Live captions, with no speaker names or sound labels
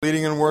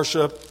Leading in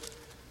worship.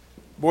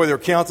 Boy, their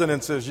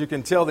countenances, you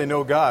can tell they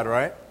know God,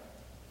 right?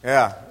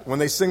 Yeah. When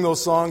they sing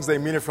those songs, they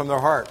mean it from their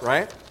heart,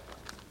 right?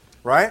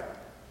 Right?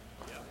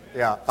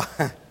 Yeah.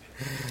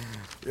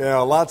 Yeah,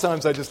 a lot of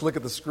times I just look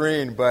at the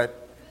screen,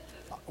 but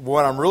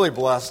what I'm really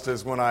blessed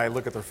is when I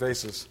look at their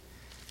faces.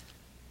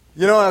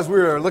 You know, as we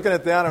were looking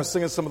at that, I was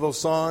singing some of those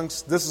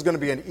songs. This is going to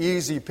be an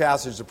easy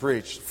passage to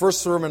preach.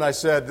 First sermon I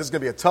said, this is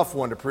going to be a tough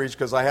one to preach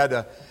because I had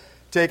to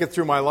take it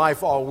through my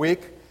life all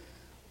week.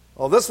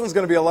 Well, this one's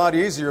going to be a lot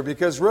easier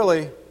because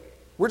really,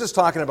 we're just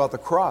talking about the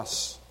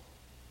cross.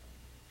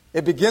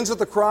 It begins at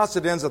the cross,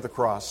 it ends at the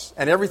cross.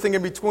 And everything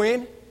in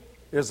between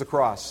is the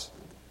cross.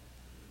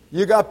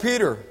 You got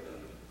Peter.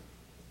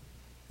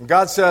 And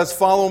God says,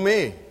 follow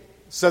me.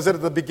 Says it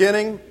at the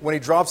beginning when he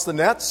drops the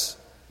nets.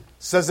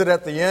 Says it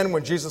at the end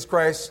when Jesus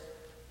Christ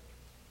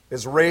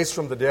is raised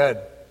from the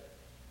dead.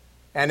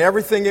 And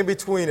everything in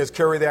between is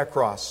carry that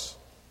cross.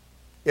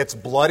 It's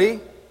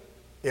bloody.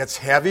 It's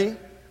heavy.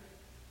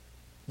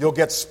 You'll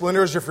get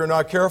splinters if you're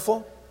not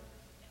careful.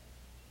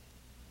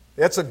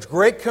 It's a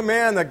great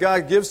command that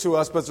God gives to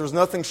us, but there's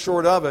nothing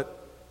short of it.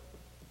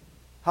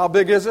 How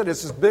big is it?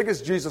 It's as big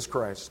as Jesus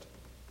Christ.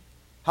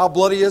 How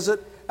bloody is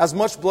it? As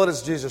much blood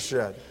as Jesus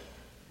shed.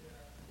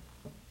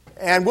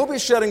 And we'll be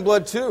shedding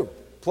blood too,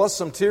 plus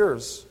some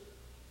tears.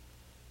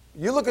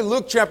 You look at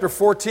Luke chapter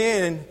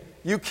 14,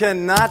 you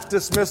cannot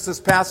dismiss this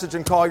passage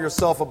and call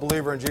yourself a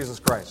believer in Jesus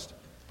Christ.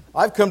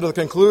 I've come to the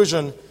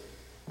conclusion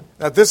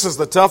that this is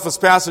the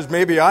toughest passage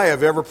maybe I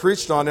have ever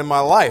preached on in my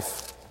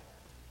life.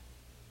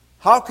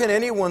 How can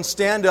anyone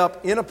stand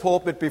up in a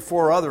pulpit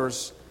before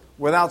others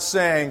without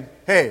saying,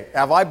 hey,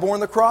 have I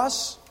borne the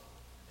cross?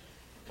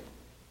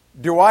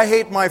 Do I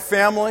hate my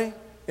family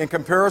in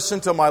comparison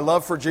to my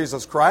love for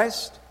Jesus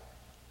Christ?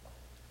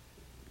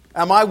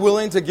 Am I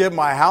willing to give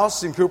my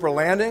house in Cooper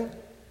Landing?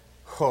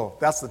 Oh,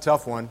 that's the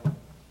tough one.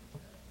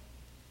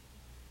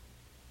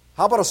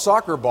 How about a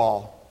soccer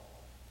ball?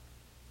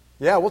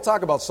 Yeah, we'll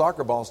talk about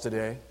soccer balls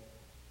today.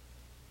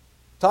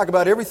 Talk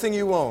about everything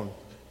you own.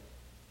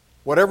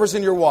 Whatever's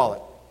in your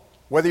wallet.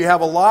 Whether you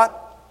have a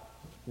lot,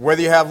 whether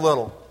you have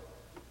little.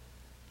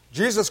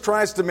 Jesus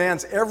Christ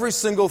demands every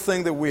single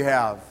thing that we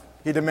have.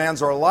 He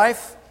demands our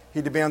life.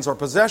 He demands our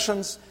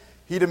possessions.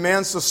 He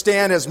demands to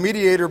stand as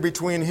mediator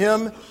between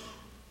Him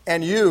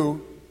and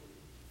you.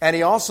 And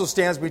He also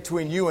stands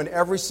between you and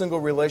every single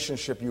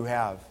relationship you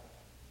have.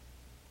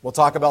 We'll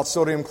talk about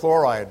sodium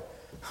chloride.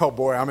 Oh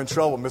boy, I'm in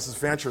trouble. Mrs.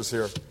 Fancher's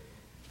here.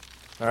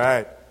 All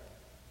right.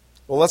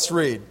 Well, let's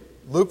read.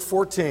 Luke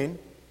 14.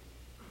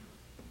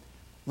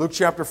 Luke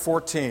chapter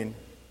 14.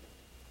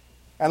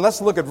 And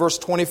let's look at verse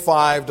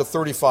 25 to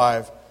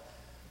 35.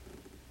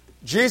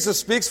 Jesus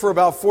speaks for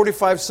about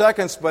 45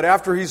 seconds, but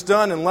after He's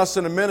done, in less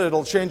than a minute,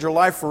 it'll change your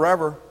life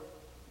forever.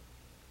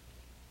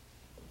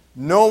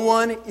 No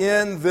one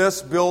in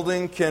this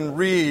building can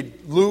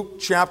read Luke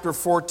chapter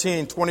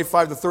 14,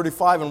 25 to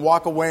 35 and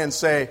walk away and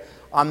say,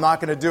 I'm not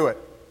going to do it.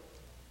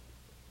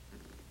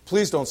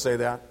 Please don't say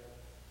that.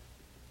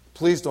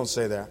 Please don't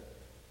say that.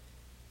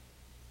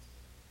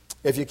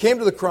 If you came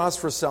to the cross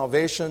for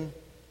salvation,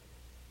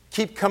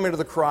 keep coming to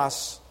the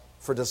cross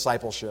for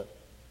discipleship.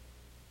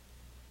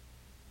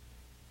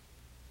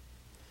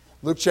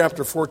 Luke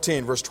chapter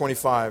 14, verse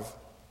 25.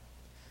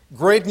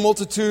 Great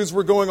multitudes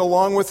were going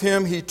along with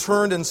Him. He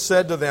turned and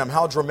said to them,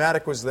 how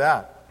dramatic was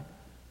that?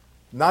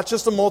 Not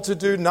just a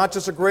multitude, not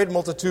just a great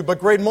multitude, but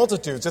great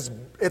multitudes.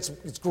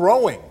 It's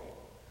growing.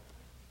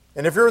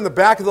 And if you're in the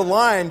back of the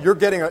line,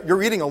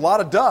 you're eating a lot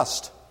of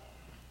dust.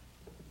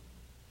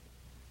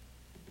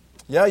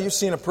 Yeah, you've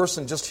seen a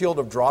person just healed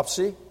of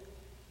dropsy,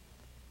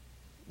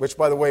 which,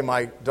 by the way,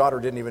 my daughter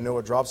didn't even know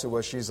what dropsy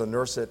was. She's a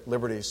nurse at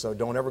Liberty, so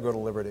don't ever go to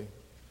Liberty.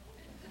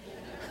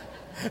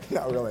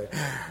 Not really.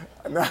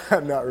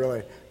 Not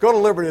really. Go to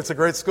Liberty, it's a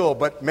great school,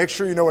 but make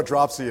sure you know what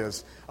dropsy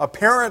is.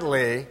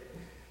 Apparently,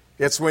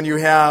 it's when you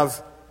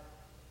have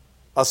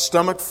a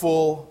stomach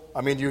full,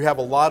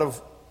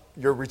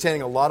 you're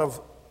retaining a lot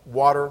of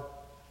water.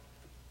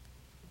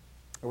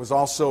 It was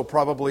also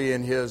probably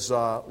in his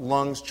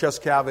lungs,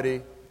 chest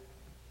cavity.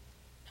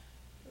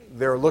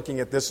 They're looking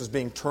at this as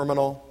being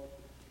terminal.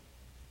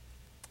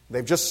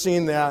 They've just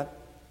seen that.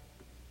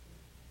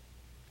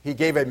 He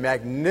gave a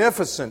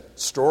magnificent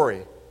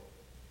story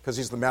because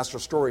he's the master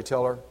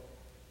storyteller.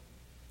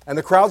 And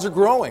the crowds are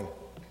growing.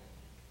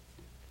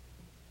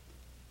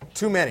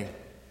 Too many.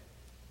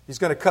 He's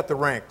going to cut the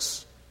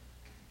ranks.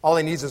 All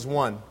he needs is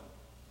one.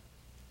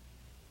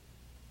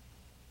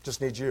 Just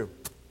needs you.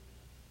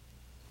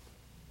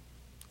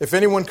 If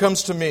anyone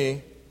comes to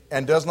me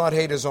and does not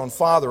hate his own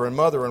father and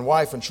mother and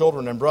wife and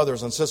children and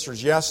brothers and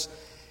sisters, yes,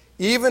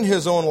 even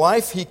his own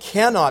life, he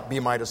cannot be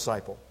my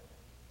disciple.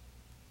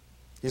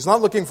 He's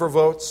not looking for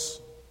votes.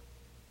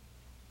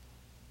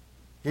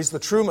 He's the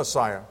true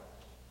Messiah.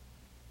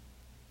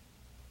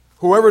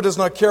 Whoever does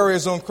not carry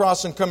his own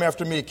cross and come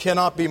after me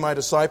cannot be my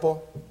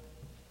disciple.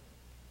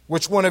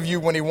 Which one of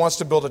you, when he wants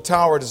to build a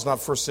tower, does not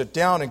first sit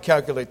down and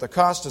calculate the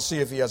cost to see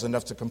if he has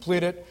enough to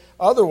complete it?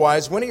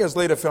 Otherwise, when he has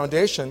laid a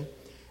foundation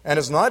and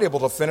is not able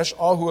to finish,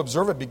 all who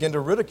observe it begin to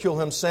ridicule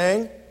him,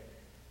 saying,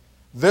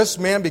 this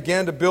man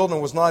began to build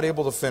and was not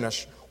able to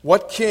finish.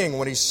 What king,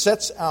 when he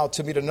sets out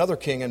to meet another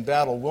king in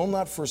battle, will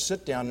not first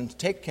sit down and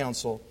take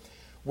counsel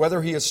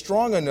whether he is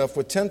strong enough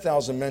with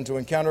 10,000 men to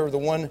encounter the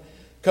one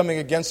coming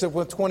against it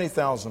with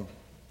 20,000?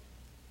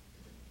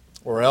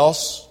 Or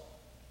else,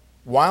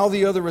 while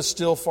the other is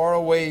still far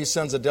away, he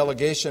sends a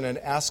delegation and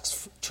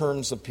asks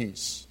terms of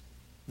peace.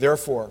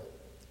 Therefore,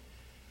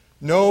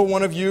 no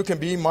one of you can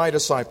be my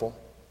disciple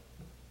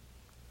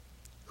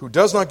who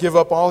does not give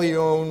up all he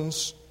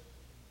owns.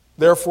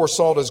 Therefore,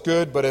 salt is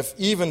good, but if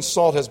even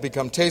salt has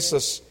become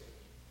tasteless,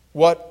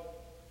 what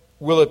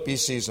will it be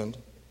seasoned?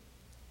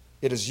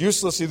 It is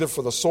useless either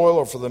for the soil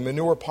or for the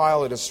manure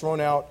pile. It is thrown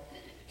out.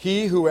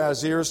 He who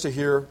has ears to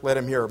hear, let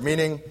him hear.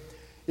 Meaning,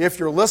 if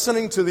you're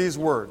listening to these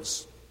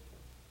words,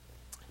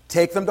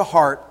 take them to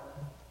heart,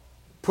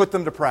 put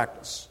them to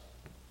practice.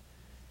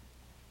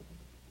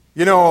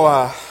 You know,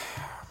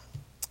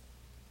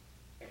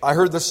 I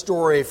heard this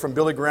story from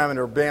Billy Graham in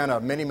Urbana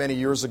many, many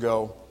years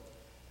ago.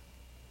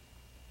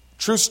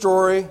 True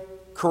story,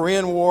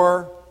 Korean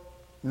War,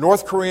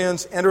 North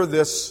Koreans enter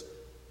this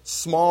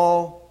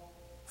small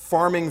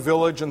farming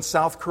village in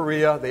South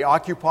Korea. They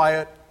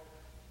occupy it.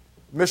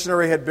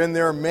 Missionary had been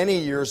there many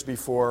years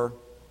before.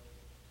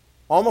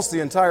 Almost the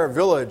entire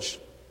village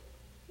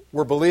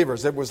were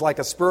believers. It was like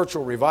a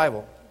spiritual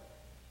revival.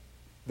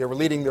 They were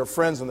leading their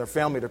friends and their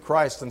family to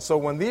Christ. And so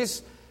when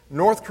these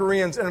North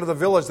Koreans entered the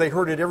village, they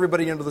herded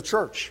everybody into the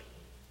church.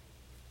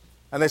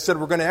 And they said,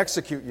 we're going to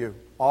execute you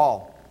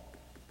all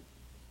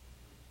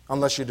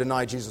unless you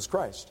deny Jesus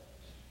Christ.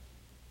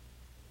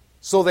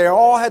 So they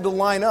all had to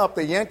line up.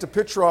 They yanked a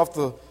picture off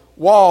the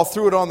wall,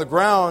 threw it on the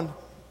ground,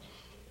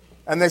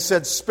 and they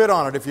said, spit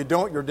on it. If you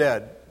don't, you're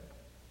dead.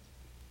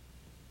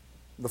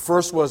 The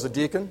first was a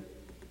deacon,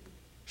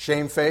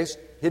 shamefaced.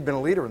 He'd been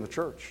a leader in the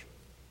church.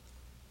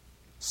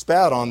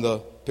 Spat on the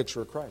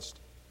picture of Christ.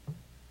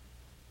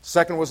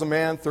 Second was a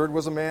man, third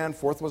was a man,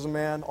 fourth was a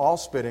man, all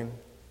spitting.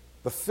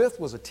 The fifth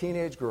was a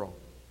teenage girl.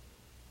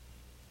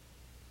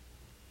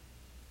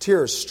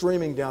 Tears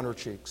streaming down her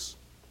cheeks.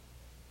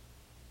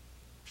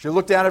 She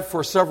looked at it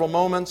for several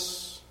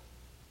moments.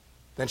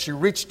 Then she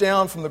reached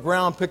down from the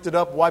ground, picked it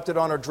up, wiped it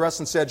on her dress,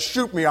 and said,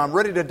 shoot me, I'm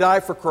ready to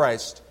die for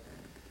Christ.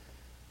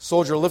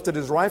 Soldier lifted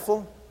his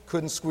rifle,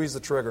 couldn't squeeze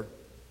the trigger.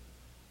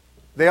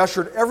 They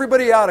ushered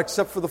everybody out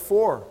except for the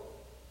four.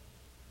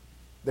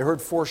 They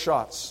heard 4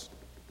 shots.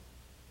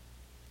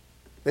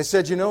 They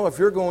said, you know, if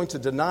you're going to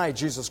deny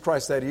Jesus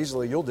Christ that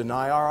easily, you'll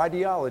deny our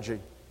ideology.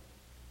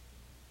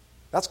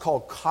 That's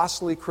called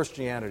costly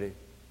Christianity.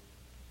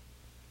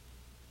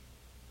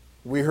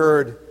 We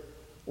heard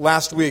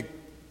last week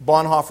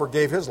Bonhoeffer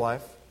gave his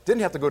life.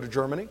 Didn't have to go to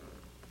Germany.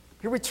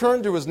 He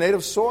returned to his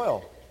native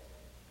soil.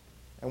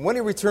 And when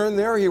he returned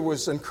there, he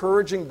was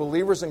encouraging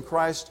believers in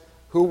Christ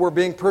who were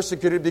being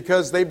persecuted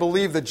because they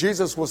believed that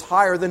Jesus was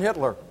higher than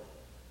Hitler.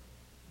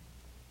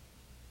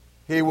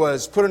 He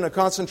was put in a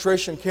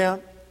concentration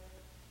camp.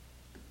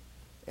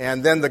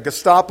 And then the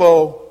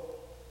Gestapo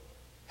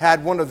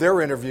had one of their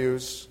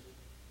interviews.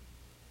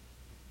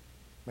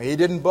 He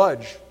didn't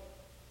budge.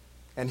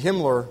 And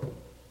Himmler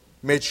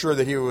made sure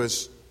that he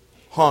was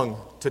hung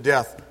to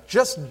death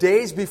just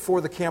days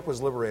before the camp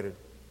was liberated.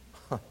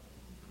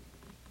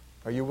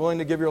 Are you willing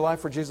to give your life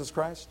for Jesus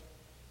Christ?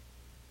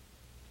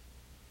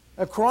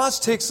 A cross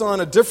takes on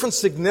a different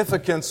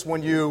significance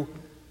when you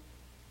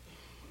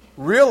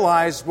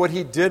realize what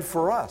He did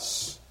for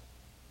us.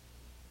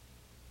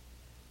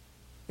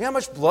 You know how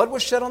much blood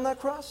was shed on that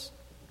cross?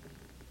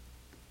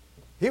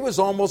 He was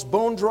almost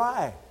bone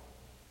dry.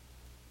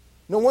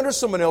 No wonder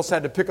someone else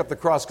had to pick up the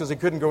cross because he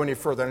couldn't go any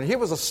further. And he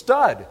was a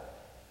stud.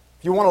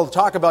 If you want to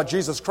talk about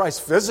Jesus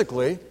Christ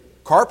physically,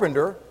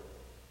 carpenter,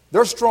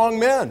 they're strong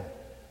men.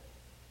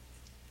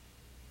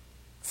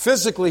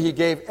 Physically, He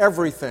gave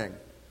everything.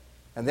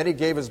 And then He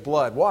gave His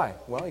blood. Why?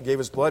 Well, He gave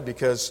His blood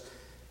because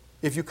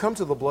if you come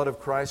to the blood of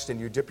Christ and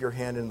you dip your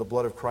hand in the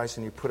blood of Christ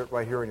and you put it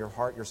right here in your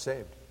heart, you're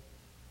saved.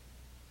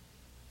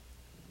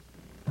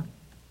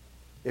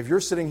 If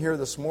you're sitting here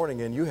this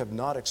morning and you have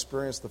not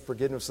experienced the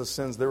forgiveness of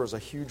sins, there is a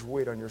huge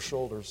weight on your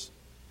shoulders.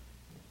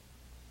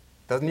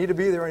 Doesn't need to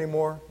be there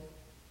anymore.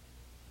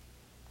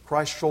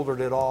 Christ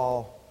shouldered it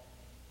all.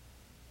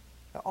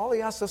 Now, all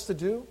He asks us to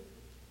do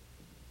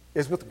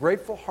is with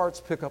grateful hearts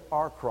pick up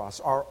our cross,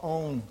 our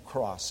own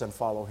cross, and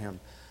follow Him.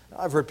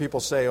 I've heard people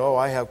say, oh,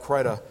 I have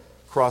quite a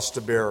cross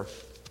to bear.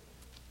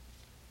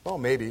 Well,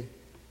 maybe.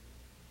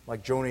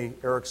 Like Joni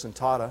Eareckson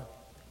Tada,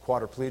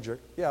 quadriplegic.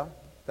 Yeah,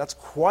 that's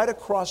quite a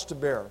cross to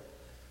bear.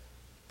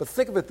 But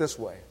think of it this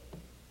way.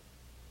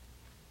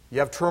 You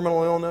have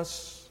terminal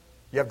illness.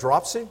 You have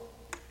dropsy.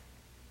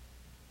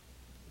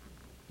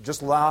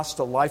 Just lost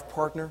a life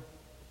partner.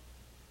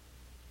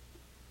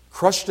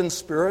 Crushed in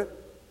spirit.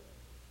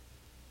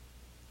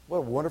 What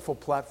a wonderful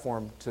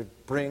platform to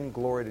bring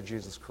glory to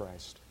Jesus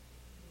Christ.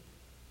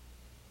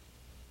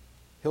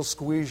 He'll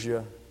squeeze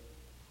you.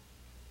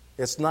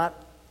 It's not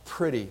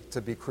pretty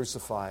to be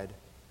crucified.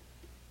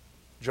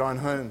 John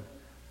Hune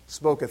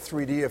spoke at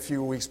 3D a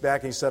few weeks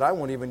back, and he said, I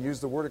won't even use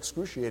the word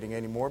excruciating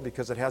anymore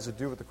because it has to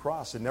do with the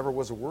cross. It never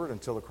was a word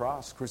until the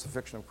cross,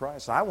 crucifixion of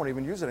Christ. I won't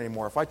even use it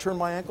anymore. If I turn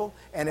my ankle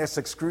and it's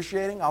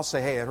excruciating, I'll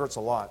say, hey, it hurts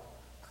a lot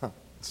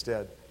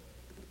instead.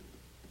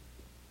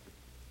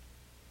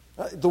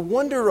 The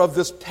wonder of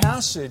this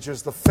passage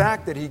is the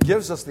fact that he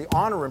gives us the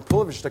honor and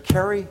privilege to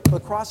carry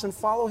the cross and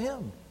follow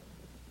him.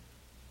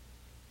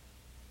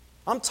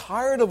 I'm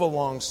tired of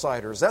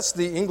alongsiders. That's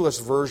the English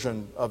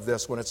version of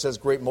this when it says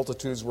great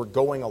multitudes were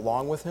going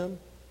along with him.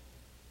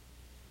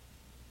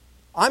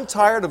 I'm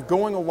tired of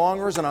going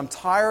alongers, and I'm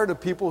tired of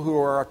people who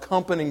are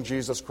accompanying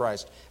Jesus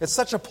Christ. It's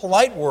such a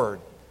polite word.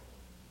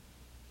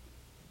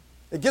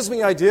 It gives me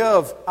the idea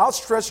of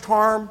outstretched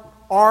arm,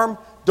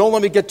 don't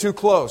let me get too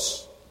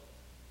close.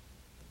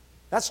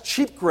 That's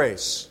cheap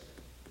grace.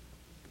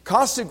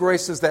 Costly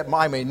grace is that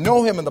I may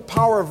know him in the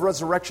power of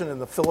resurrection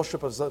and the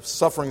fellowship of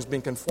sufferings,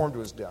 being conformed to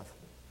his death.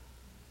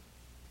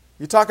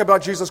 You talk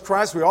about Jesus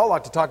Christ, we all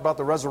like to talk about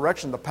the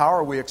resurrection, the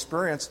power we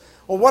experience.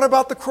 Well, what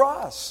about the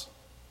cross?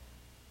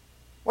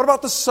 What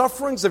about the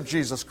sufferings of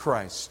Jesus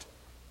Christ?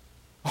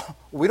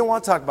 We don't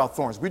want to talk about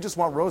thorns. We just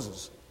want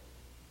roses.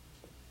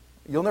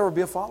 You'll never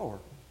be a follower.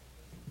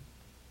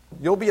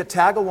 You'll be a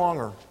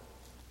tag-alonger.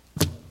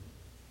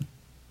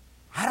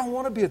 I don't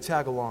want to be a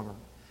tag-alonger.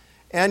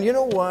 And you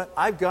know what?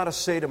 I've got to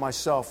say to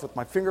myself, with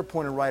my finger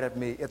pointed right at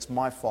me, it's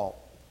my fault.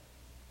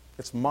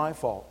 It's my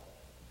fault.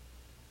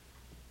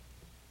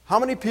 How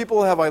many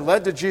people have I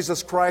led to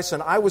Jesus Christ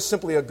and I was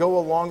simply a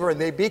go-alonger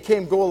and they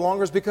became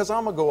go-alongers because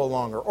I'm a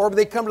go-alonger? Or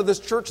they come to this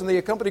church and they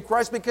accompany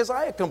Christ because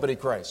I accompany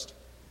Christ?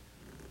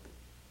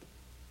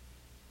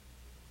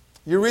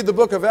 You read the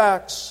book of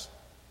Acts.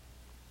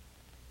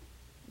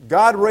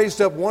 God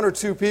raised up one or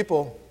two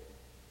people.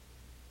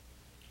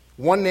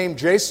 One named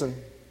Jason.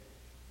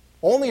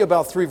 Only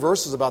about 3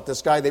 verses about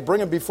this guy. They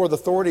bring him before the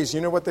authorities.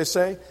 You know what they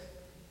say?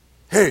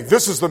 Hey,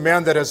 this is the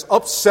man that has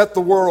upset the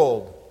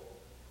world.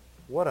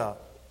 What a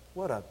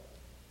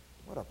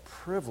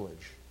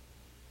privilege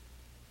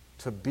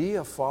to be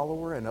a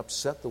follower and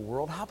upset the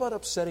world. How about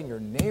upsetting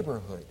your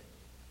neighborhood?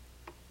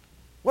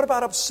 What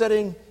about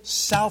upsetting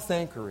South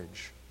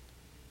Anchorage?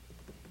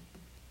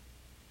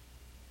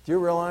 Do you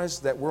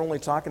realize that we're only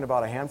talking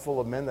about a handful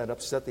of men that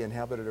upset the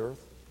inhabited earth?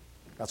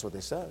 That's what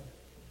they said.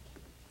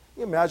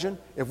 Can you imagine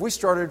if we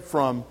started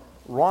from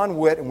Ron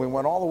Witt and we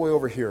went all the way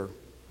over here,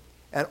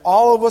 and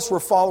all of us were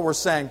followers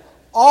saying,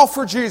 all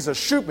for Jesus,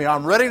 shoot me,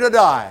 I'm ready to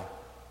die.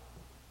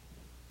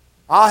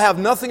 I'll have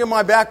nothing in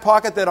my back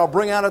pocket that I'll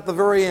bring out at the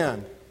very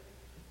end.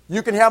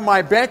 You can have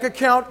my bank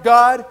account,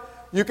 God.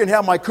 You can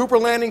have my Cooper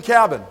Landing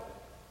cabin.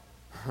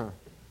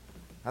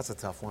 That's a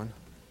tough one.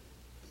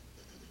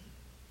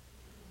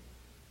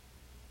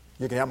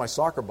 You can have my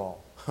soccer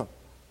ball.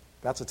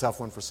 That's a tough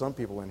one for some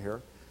people in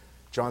here.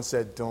 John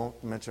said,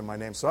 don't mention my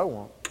name, so I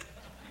won't.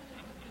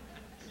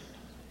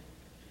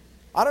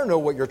 I don't know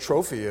what your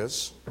trophy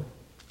is.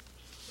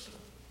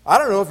 I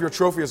don't know if your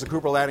trophy is a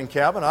Cooper Landing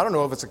cabin. I don't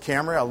know if it's a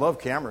Camry. I love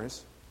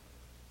Camrys.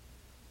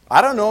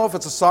 I don't know if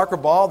it's a soccer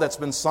ball that's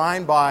been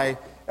signed by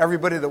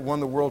everybody that won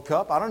the World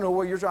Cup. I don't know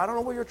what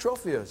your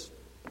trophy is.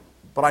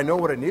 But I know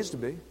what it needs to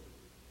be.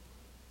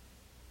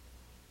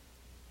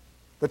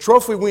 The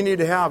trophy we need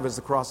to have is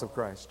the cross of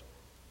Christ.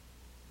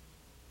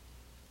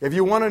 If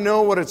you want to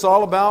know what it's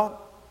all about,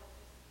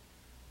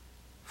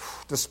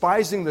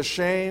 despising the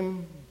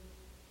shame,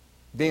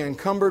 being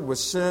encumbered with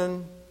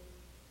sin,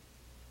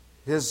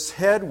 his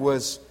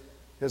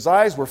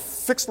eyes were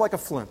fixed like a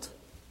flint.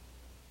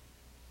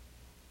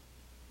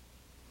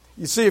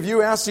 You see, if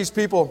you ask these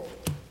people,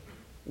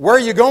 where are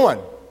you going?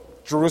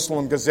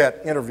 Jerusalem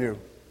Gazette interview.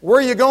 Where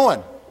are you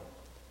going?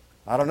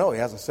 I don't know. He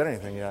hasn't said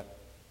anything yet.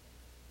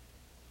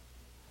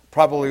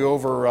 Probably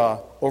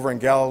over in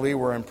Galilee.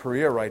 We're in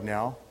Perea right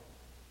now.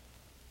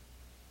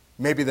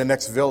 Maybe the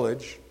next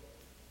village.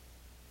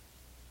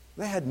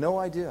 They had no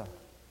idea.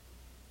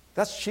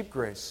 That's cheap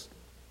grace.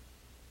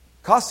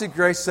 Costly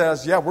grace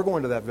says, yeah, we're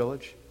going to that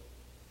village,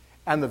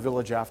 and the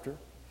village after,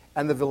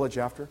 and the village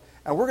after,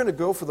 and we're going to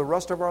go for the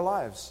rest of our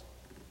lives.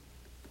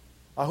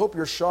 I hope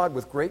you're shod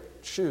with great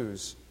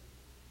shoes.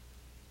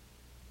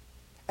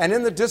 And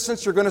in the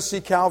distance, you're going to see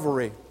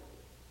Calvary.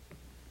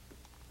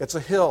 It's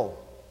a hill.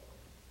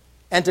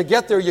 And to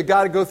get there, you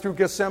got to go through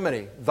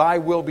Gethsemane. Thy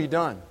will be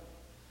done.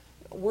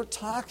 We're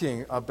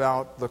talking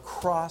about the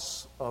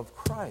cross of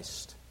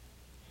Christ.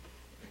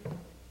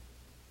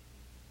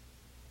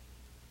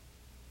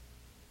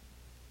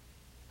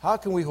 How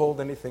can we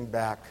hold anything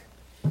back?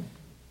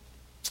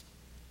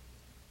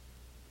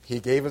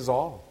 He gave his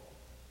all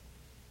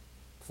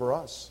for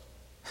us.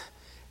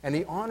 And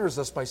he honors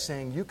us by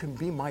saying, you can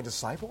be my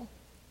disciple?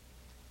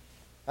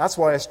 That's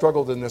why I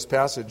struggled in this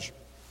passage.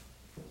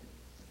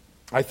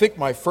 I think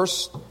my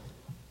first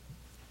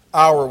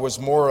hour was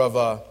more of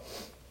a,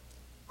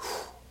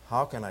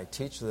 how can I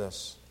teach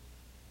this?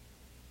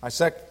 My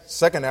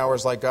second hour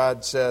is like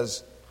God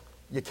says,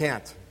 you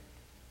can't.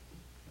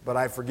 But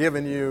I've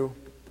forgiven you.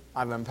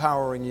 I'm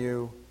empowering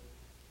you.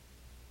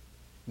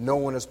 No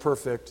one is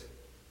perfect.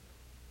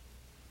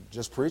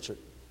 Just preach it.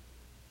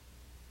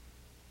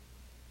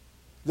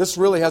 This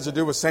really has to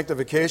do with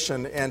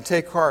sanctification, and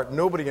take heart,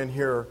 nobody in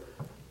here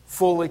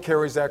fully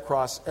carries that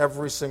cross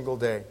every single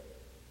day.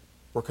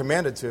 We're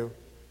commanded to.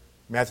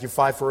 Matthew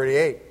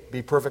 5:48,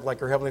 be perfect like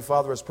your Heavenly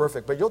Father is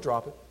perfect, but you'll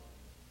drop it.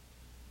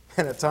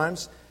 And at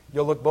times,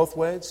 you'll look both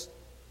ways,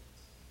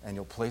 and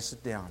you'll place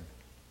it down.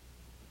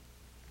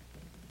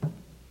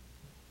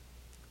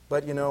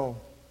 But no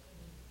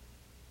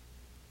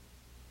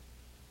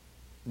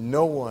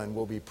one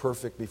will be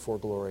perfect before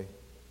glory.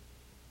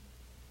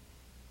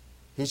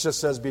 He just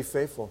says, be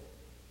faithful.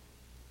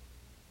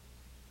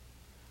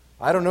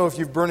 I don't know if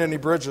you've burned any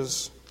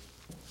bridges.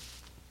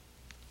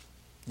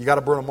 You got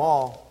to burn them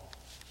all.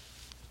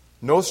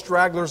 No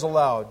stragglers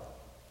allowed.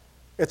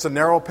 It's a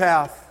narrow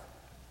path.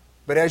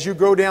 But as you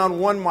go down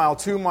 1 mile,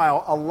 2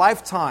 mile, a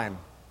lifetime,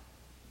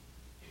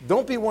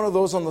 don't be one of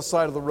those on the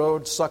side of the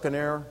road sucking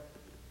air.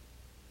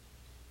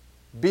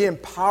 Be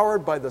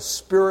empowered by the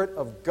Spirit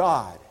of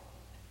God,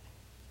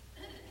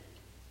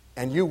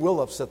 and you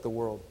will upset the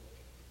world.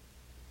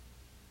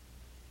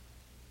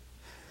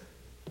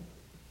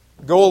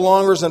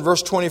 Go-alongers in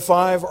verse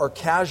 25 are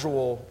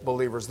casual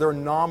believers. They're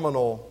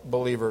nominal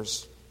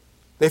believers.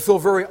 They feel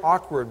very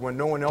awkward when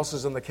no one else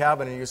is in the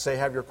cabin and you say,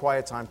 have your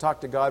quiet time.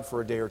 Talk to God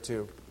for a day or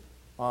two.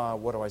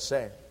 What do I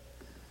say?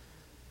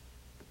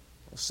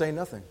 Say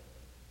nothing.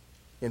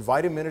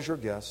 Invite him in as your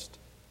guest.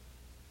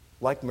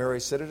 Like Mary,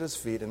 sit at his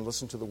feet and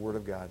listen to the Word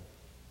of God.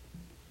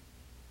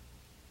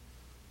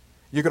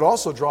 You could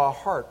also draw a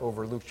heart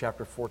over Luke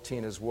chapter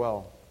 14 as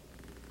well.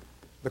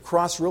 The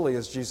cross really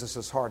is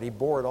Jesus' heart. He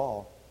bore it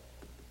all.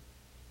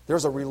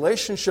 There's a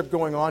relationship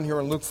going on here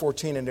in Luke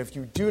 14, and if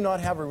you do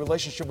not have a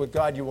relationship with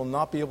God, you will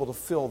not be able to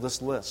fill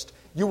this list.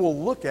 You will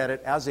look at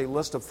it as a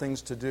list of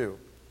things to do,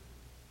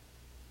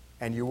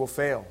 and you will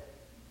fail.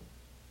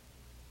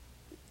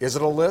 Is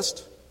it a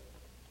list?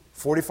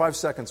 45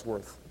 seconds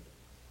worth.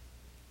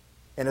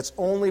 And it's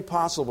only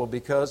possible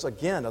because,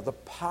 again, of the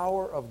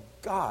power of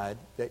God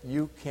that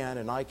you can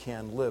and I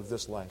can live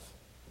this life.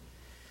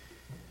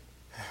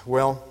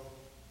 Well,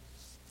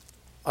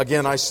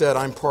 again, I said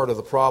I'm part of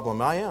the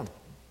problem. I am.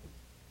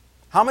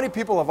 How many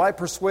people have I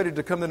persuaded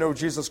to come to know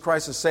Jesus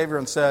Christ as Savior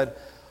and said,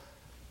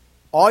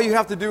 all you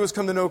have to do is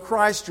come to know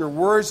Christ, your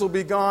worries will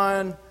be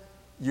gone,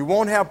 you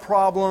won't have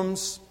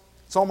problems.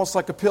 It's almost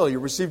like a pill. You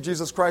receive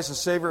Jesus Christ as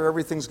Savior,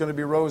 everything's going to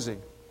be rosy.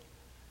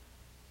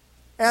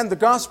 And the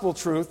gospel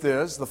truth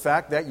is the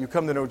fact that you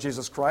come to know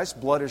Jesus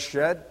Christ, blood is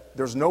shed,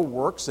 there's no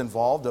works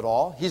involved at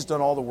all. He's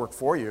done all the work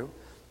for you.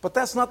 But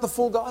that's not the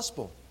full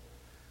gospel.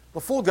 The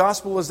full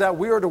gospel is that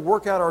we are to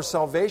work out our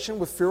salvation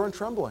with fear and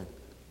trembling.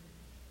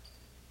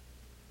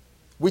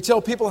 We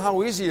tell people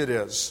how easy it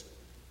is.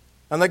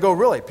 And they go,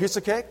 really, piece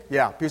of cake?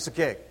 Yeah, piece of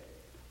cake.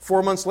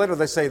 4 months later,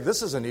 they say,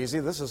 this isn't easy,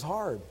 this is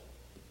hard.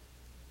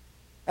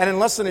 And in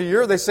less than a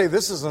year, they say,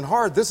 this isn't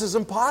hard, this is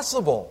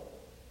impossible.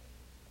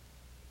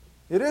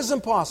 It is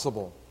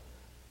impossible.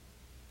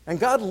 And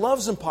God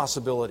loves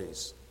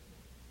impossibilities.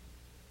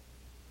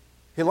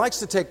 He likes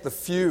to take the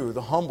few,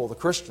 the humble, the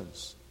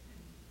Christians.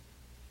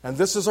 And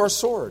this is our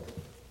sword.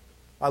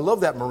 I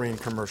love that Marine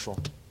commercial.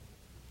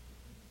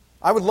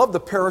 I would love to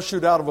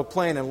parachute out of a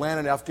plane and land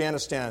in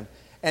Afghanistan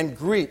and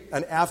greet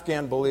an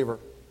Afghan believer.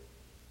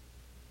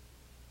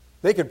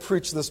 They could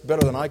preach this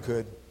better than I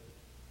could.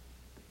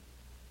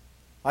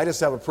 I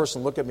just have a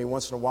person look at me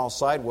once in a while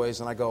sideways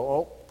and I go,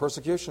 oh,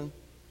 persecution.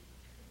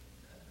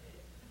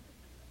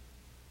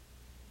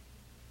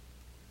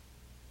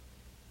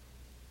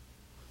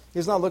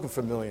 He's not looking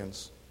for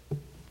millions.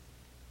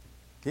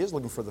 He is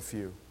looking for the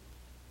few.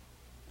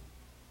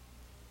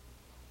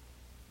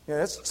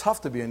 Yeah, it's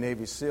tough to be a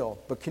Navy SEAL,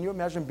 but can you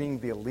imagine being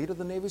the elite of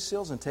the Navy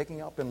SEALs and taking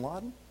out bin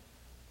Laden?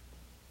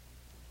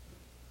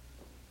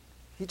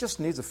 He just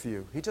needs a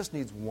few. He just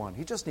needs one.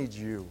 He just needs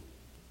you.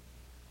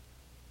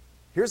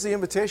 Here's the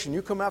invitation.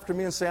 You come after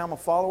me and say, I'm a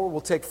follower.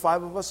 We'll take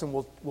 5 of us and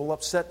we'll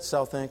upset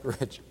South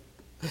Anchorage.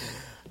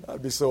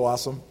 That'd be so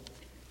awesome.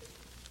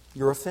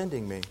 You're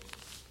offending me.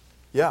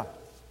 Yeah.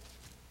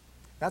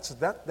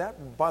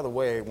 That, by the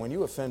way, when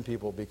you offend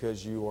people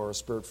because you are a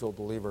Spirit-filled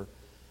believer,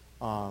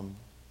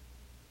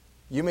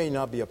 you may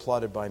not be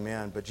applauded by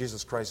man, but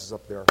Jesus Christ is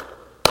up there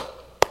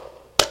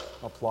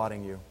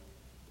applauding you.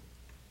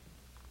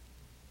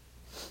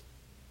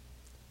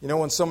 You know,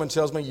 when someone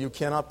tells me you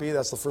cannot be,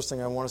 that's the first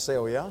thing I want to say,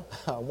 oh yeah?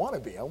 I want to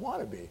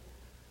be.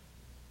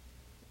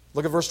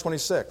 Look at verse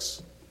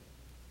 26.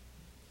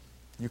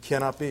 You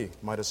cannot be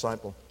my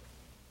disciple.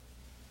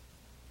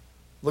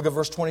 Look at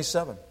verse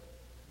 27.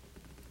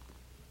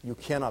 You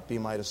cannot be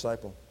my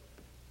disciple.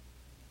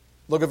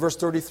 Look at verse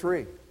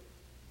 33.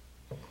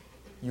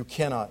 You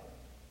cannot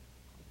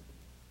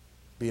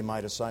be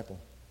my disciple.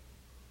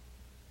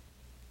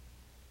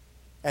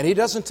 And he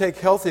doesn't take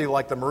healthy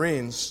like the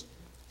Marines.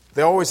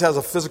 They always has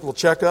a physical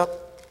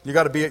checkup. You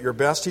got to be at your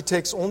best. He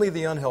takes only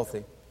the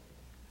unhealthy.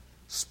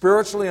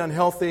 Spiritually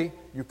unhealthy,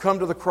 you come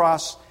to the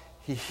cross,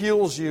 he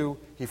heals you,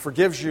 he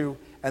forgives you,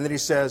 and then he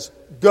says,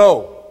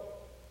 go.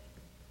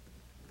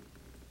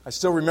 I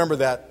still remember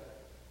that.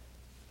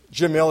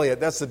 Jim Elliott,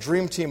 that's the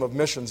dream team of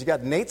missions. You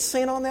got Nate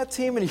Saint on that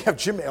team and you have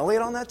Jim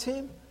Elliott on that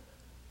team?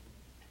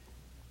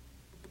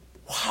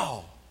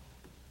 Wow.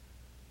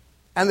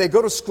 And they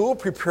go to school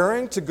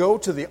preparing to go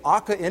to the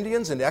Auca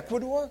Indians in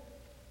Ecuador?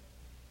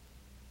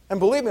 And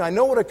believe me, I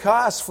know what it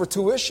costs for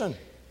tuition.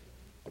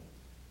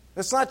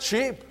 It's not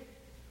cheap.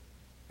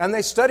 And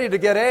they study to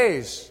get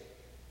A's.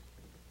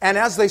 And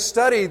as they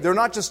study, they're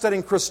not just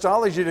studying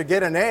Christology to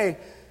get an A.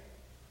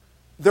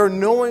 They're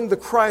knowing the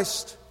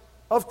Christ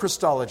of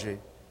Christology.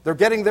 They're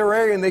getting their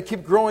A and they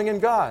keep growing in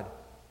God.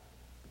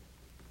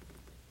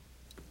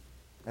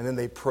 And then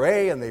they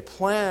pray and they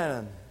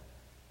plan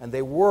and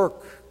they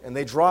work and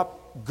they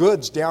drop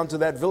goods down to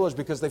that village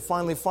because they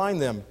finally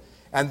find them.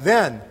 And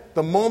then,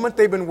 the moment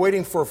they've been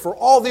waiting for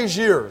all these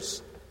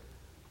years,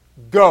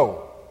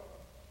 go.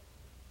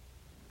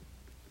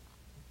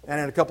 And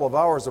in a couple of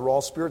hours, they were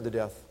all speared to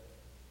death.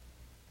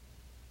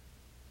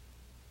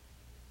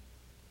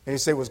 And you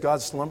say, was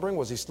God slumbering?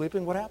 Was he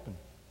sleeping? What happened?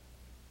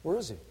 Where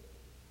is he?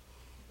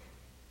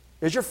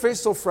 Is your faith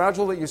so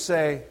fragile that you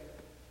say,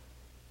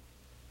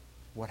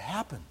 what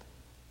happened?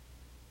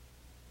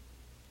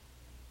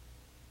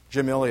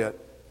 Jim Elliot,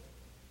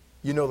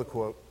 you know the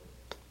quote.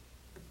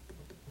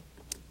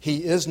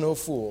 He is no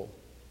fool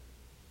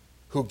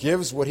who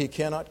gives what he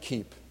cannot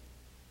keep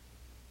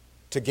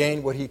to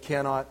gain what he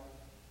cannot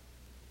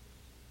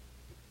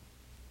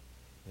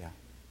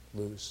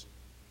lose.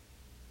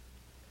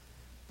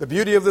 The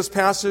beauty of this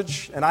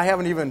passage, and I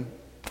haven't even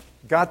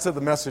got to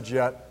the message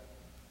yet,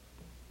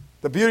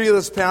 the beauty of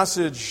this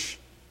passage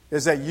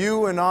is that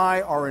you and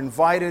I are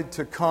invited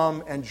to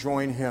come and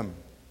join him.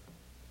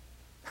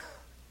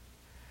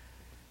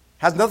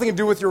 Has nothing to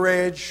do with your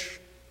age,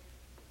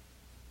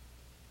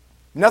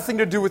 nothing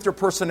to do with your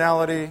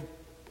personality,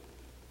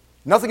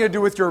 nothing to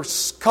do with your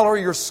color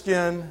of your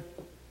skin,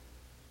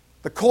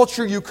 the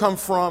culture you come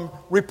from,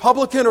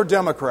 Republican or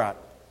Democrat.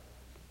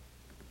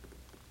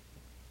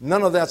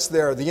 None of that's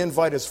there. The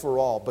invite is for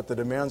all, but the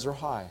demands are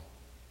high.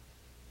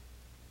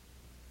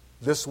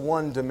 This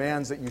one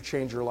demands that you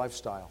change your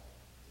lifestyle.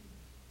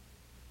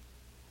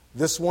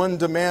 This one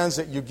demands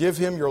that you give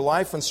him your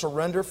life and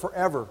surrender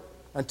forever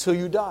until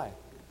you die.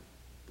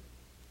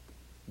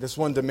 This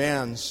one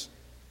demands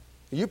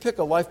that you pick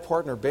a life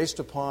partner based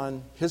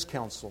upon his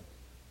counsel.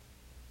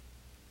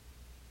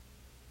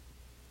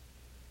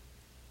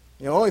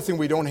 The only thing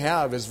we don't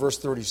have is verse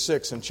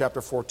 36 in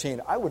chapter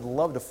 14. I would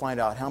love to find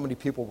out how many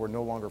people were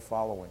no longer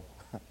following.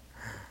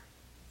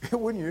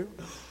 Wouldn't you?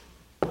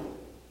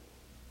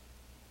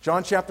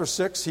 John chapter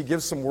 6, he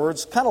gives some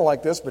words kind of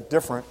like this, but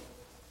different.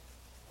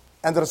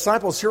 And the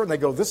disciples hear it and they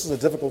go, this is a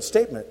difficult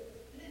statement.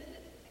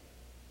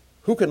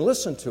 Who can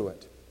listen to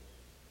it?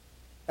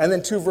 And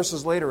then 2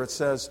 verses later it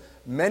says,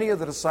 many of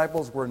the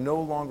disciples were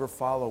no longer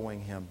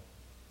following him.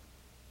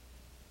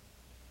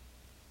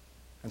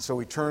 And so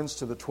he turns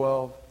to the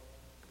 12.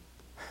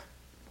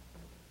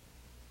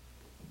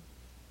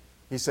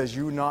 He says,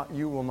 you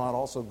will not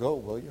also go,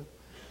 will you?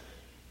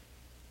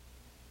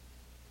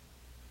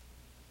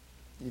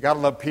 You got to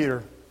love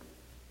Peter.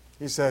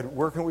 He said,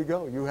 where can we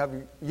go?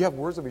 You have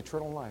words of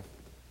eternal life.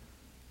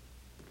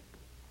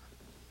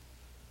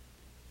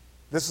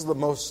 This is the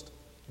most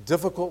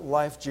difficult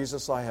life,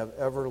 Jesus, I have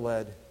ever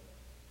led.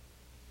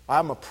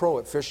 I'm a pro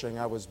at fishing.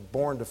 I was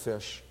born to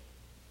fish.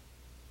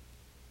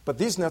 But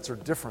these nets are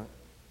different.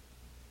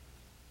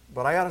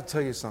 But I got to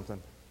tell you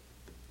something.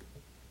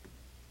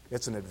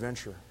 It's an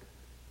adventure.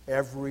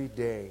 Every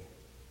day.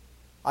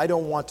 I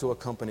don't want to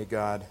accompany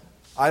God.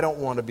 I don't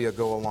want to be a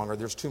go-alonger.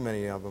 There's too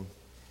many of them.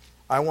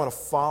 I want to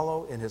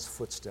follow in his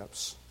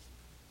footsteps.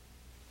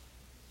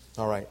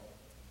 All right.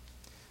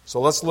 So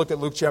let's look at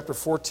Luke chapter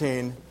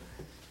 14,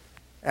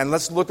 and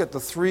let's look at the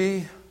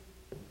 3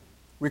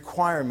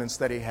 requirements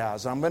that he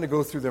has. I'm going to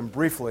go through them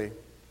briefly.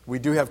 We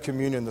do have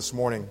communion this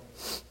morning.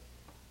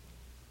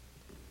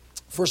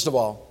 First of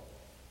all,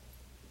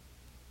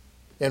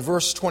 in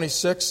verse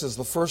 26 is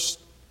the first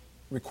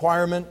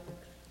requirement.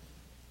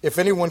 If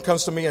anyone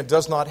comes to me and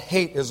does not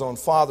hate his own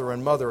father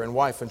and mother and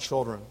wife and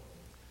children.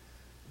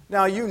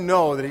 Now you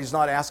know that he's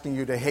not asking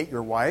you to hate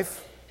your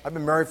wife. I've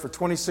been married for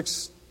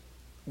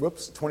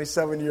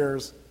 27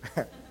 years.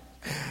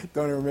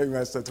 Don't even make me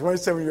mess up.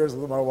 27 years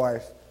with my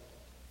wife.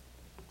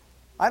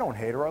 I don't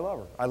hate her, I love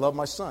her. I love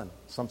my son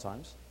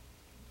sometimes.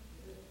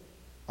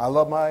 I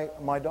love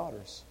my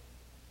daughters.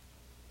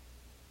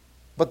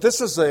 But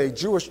this is a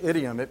Jewish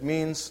idiom. It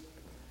means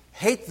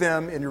hate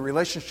them in your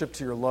relationship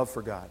to your love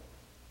for God.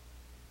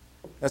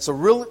 That's a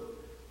real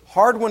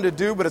hard one to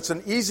do, but it's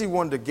an easy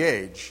one to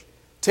gauge.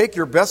 Take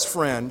your best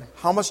friend.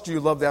 How much do you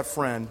love that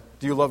friend?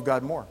 Do you love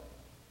God more?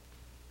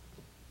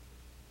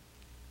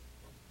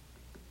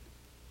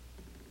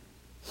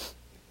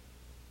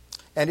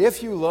 And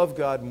if you love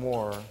God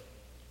more,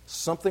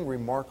 something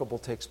remarkable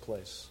takes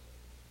place.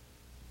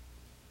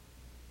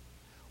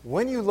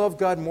 When you love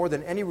God more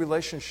than any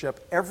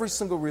relationship, every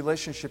single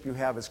relationship you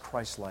have is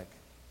Christ-like.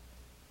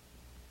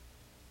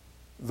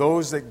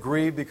 Those that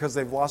grieve because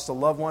they've lost a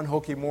loved one,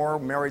 Hokie Moore,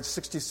 married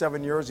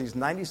 67 years, he's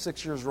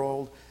 96 years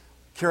old.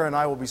 Kara and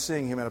I will be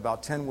seeing him in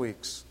about 10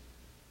 weeks.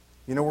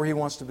 You know where he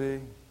wants to be?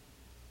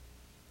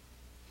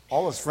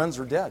 All his friends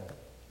are dead.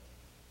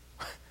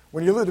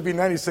 When you live to be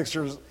 96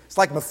 years, it's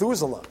like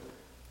Methuselah.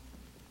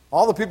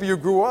 All the people you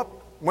grew up,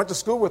 went to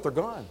school with are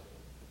gone.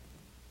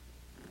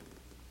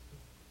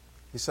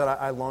 He said,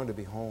 I long to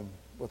be home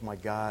with my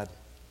God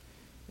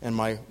and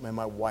my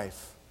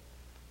wife.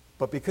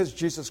 But because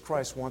Jesus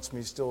Christ wants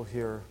me still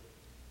here,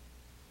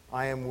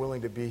 I am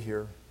willing to be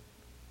here.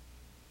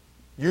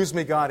 Use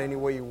me, God, any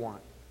way you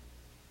want.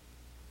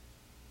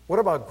 What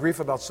about grief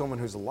about someone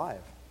who's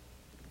alive,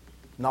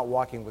 not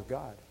walking with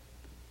God?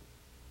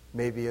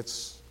 Maybe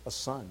it's a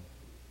son.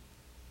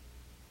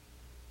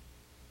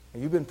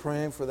 And you've been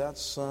praying for that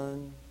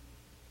son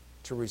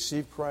to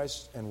receive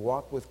Christ and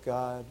walk with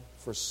God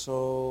for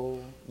so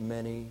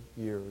many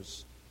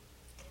years.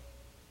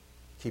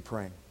 Keep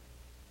praying.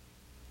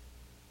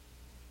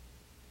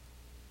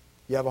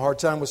 You have a hard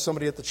time with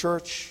somebody at the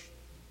church?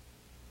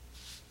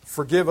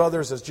 Forgive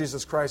others as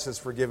Jesus Christ has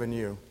forgiven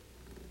you.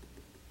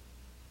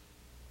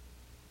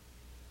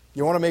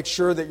 You want to make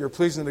sure that you're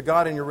pleasing to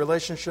God in your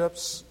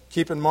relationships?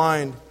 Keep in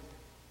mind,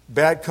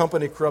 bad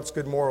company corrupts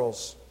good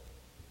morals.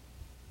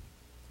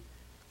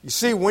 You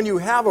see, when you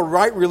have a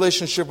right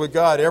relationship with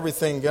God,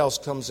 everything else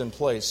comes in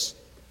place.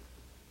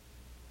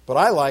 But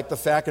I like the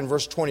fact in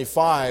verse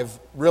 25,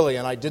 really,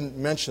 and I didn't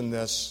mention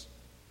this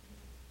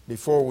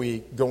before we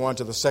go on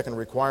to the second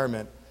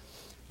requirement.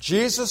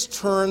 Jesus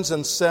turns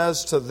and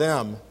says to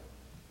them,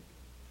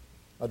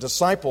 a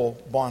disciple,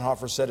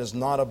 Bonhoeffer said, is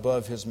not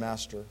above his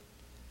master.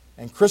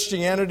 And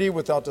Christianity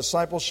without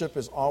discipleship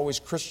is always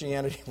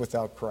Christianity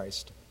without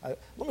Christ.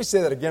 Let me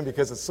say that again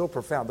because it's so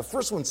profound. The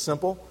first one's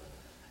simple,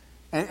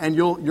 and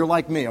you're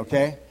like me,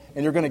 okay?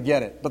 And you're going to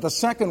get it. But the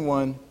second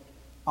one,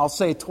 I'll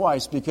say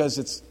twice because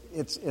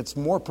it's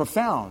more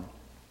profound.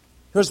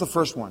 Here's the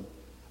first one.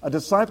 A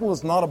disciple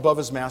is not above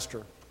his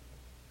master.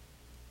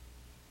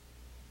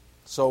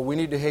 So we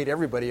need to hate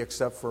everybody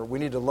we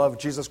need to love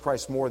Jesus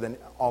Christ more than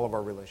all of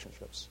our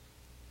relationships.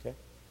 Okay?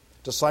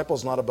 Disciple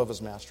is not above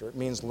his master. It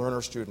means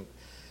learner-student.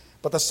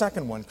 But the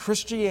second one,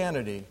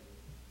 Christianity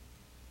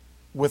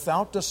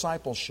without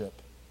discipleship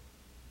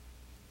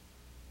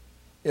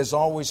is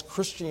always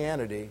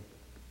Christianity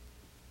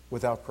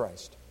without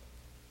Christ.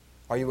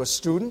 Are you a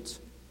student?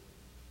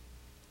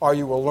 Are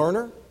you a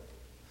learner?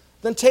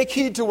 Then take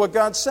heed to what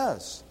God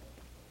says.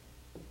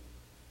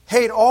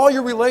 Hate all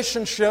your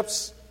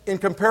relationships in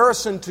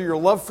comparison to your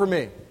love for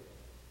me.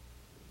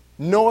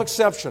 No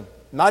exception.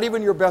 Not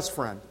even your best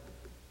friend.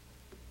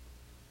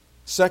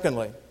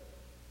 Secondly,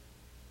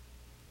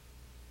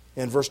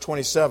 in verse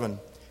 27,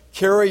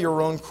 carry your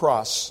own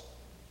cross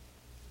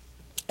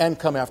and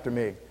come after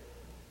me.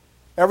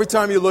 Every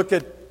time you look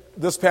at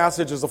this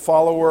passage as a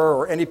follower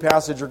or any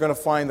passage, you're going to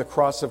find the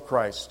cross of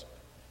Christ.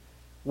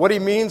 What he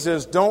means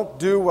is don't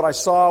do what I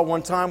saw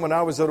one time when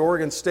I was at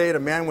Oregon State, a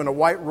man in a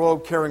white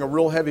robe carrying a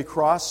real heavy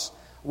cross.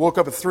 Woke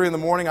up at 3 in the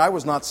morning. I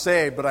was not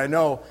saved, but I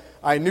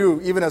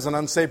knew, even as an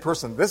unsaved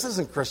person, this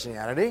isn't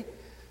Christianity.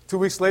 2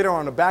 weeks later,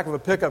 on the back of a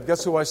pickup,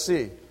 guess who I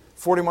see?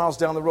 40 miles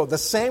down the road. The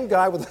same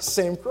guy with the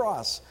same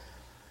cross.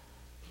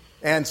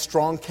 And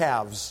strong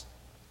calves.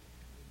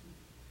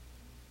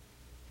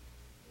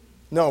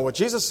 No, what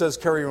Jesus says,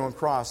 carry your own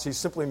cross, he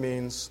simply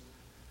means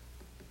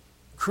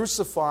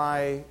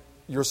crucify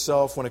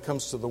yourself when it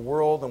comes to the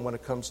world and when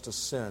it comes to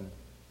sin.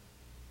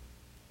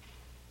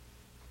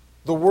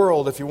 The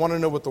world, if you want to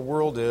know what the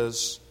world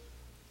is,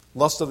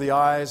 lust of the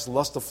eyes,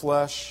 lust of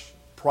flesh,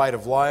 pride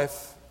of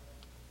life.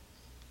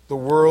 The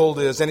world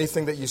is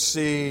anything that you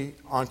see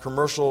on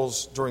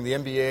commercials during the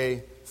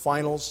NBA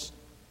finals,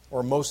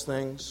 or most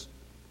things.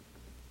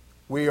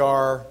 We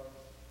are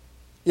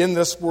in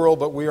this world,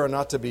 but we are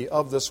not to be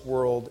of this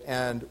world,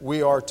 and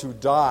we are to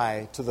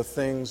die to the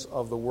things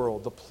of the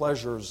world, the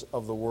pleasures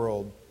of the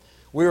world.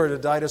 We are to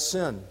die to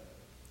sin.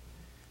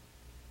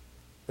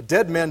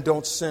 Dead men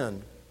don't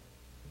sin.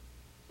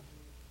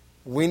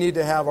 We need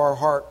to have our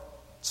heart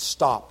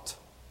stopped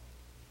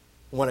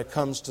when it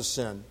comes to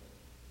sin.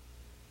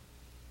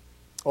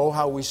 Oh,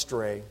 how we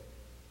stray.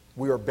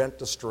 We are bent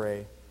to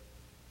stray.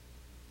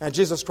 And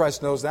Jesus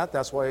Christ knows that.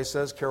 That's why he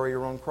says, carry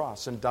your own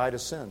cross and die to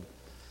sin.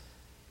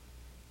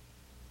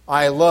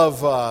 I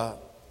love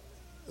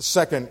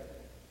 2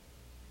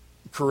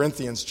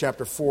 Corinthians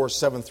chapter 4,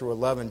 7 through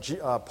 11.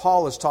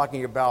 Paul is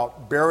talking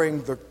about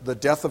bearing the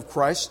death of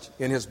Christ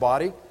in his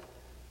body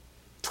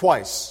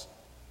twice,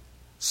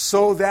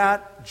 so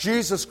that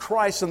Jesus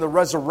Christ and the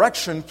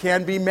resurrection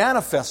can be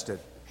manifested.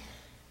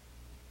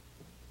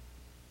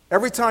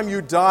 Every time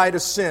you die to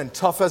sin,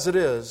 tough as it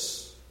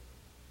is,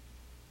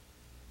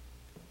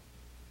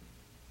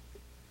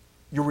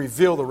 you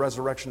reveal the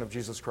resurrection of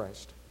Jesus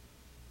Christ,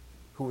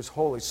 who is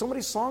holy. So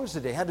many songs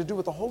today had to do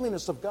with the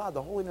holiness of God,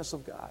 the holiness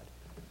of God.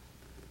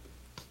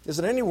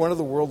 Isn't anyone of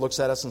the world looks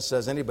at us and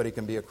says anybody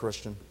can be a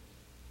Christian?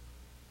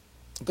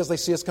 Because they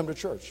see us come to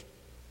church.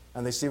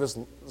 And they see us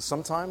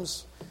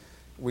sometimes.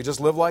 We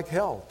just live like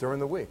hell during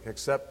the week,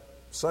 except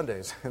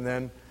Sundays. And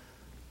then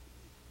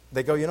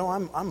they go,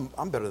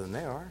 I'm better than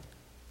they are.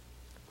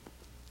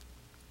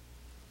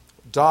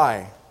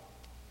 Die.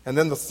 And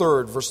then the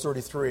third, verse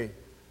 33.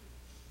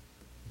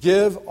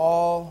 Give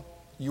all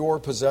your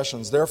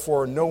possessions.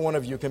 Therefore, no one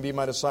of you can be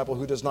my disciple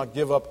who does not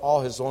give up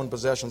all his own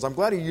possessions. I'm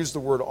glad he used the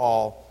word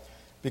all,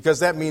 because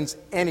that means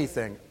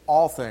anything,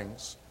 all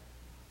things.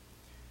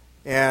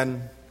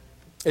 And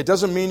it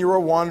doesn't mean you're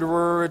a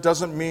wanderer. It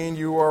doesn't mean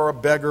you are a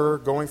beggar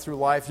going through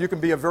life. You can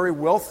be a very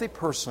wealthy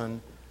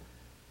person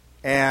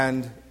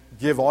and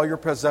give all your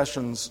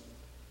possessions.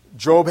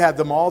 Job had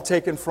them all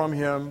taken from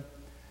him.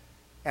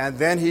 And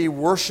then he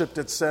worshiped,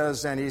 it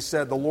says, and he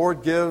said, the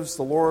Lord gives,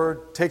 the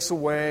Lord takes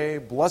away.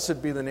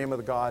 Blessed be the name of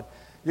the God.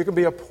 You can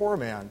be a poor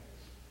man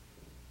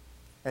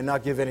and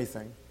not give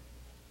anything.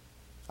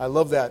 I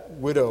love that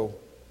widow.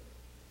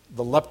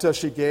 The lepta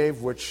she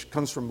gave, which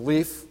comes from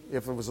leaf.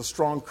 If it was a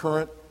strong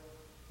current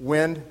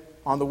wind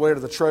on the way to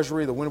the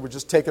treasury, the wind would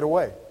just take it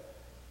away.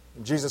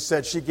 And Jesus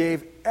said she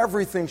gave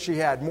everything she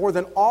had, more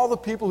than all the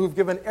people who've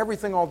given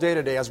everything all day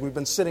today as we've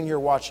been sitting here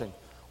watching.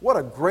 What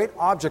a great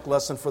object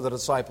lesson for the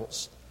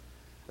disciples.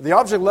 The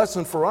object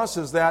lesson for us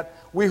is that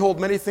we hold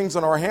many things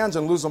in our hands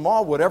and lose them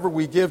all. Whatever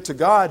we give to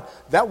God,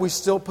 that we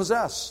still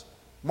possess.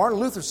 Martin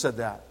Luther said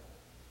that.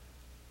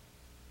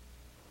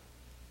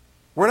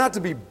 We're not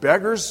to be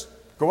beggars.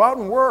 Go out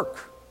and work.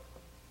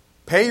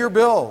 Pay your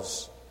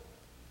bills.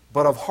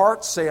 But of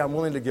heart say, I'm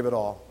willing to give it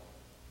all.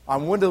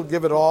 I'm willing to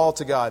give it all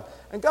to God.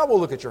 And God will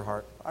look at your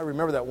heart. I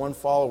remember that one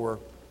follower.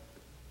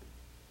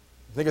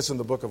 I think it's in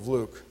the book of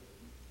Luke.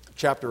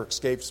 Chapter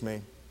escapes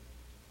me.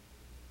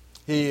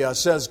 He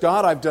says,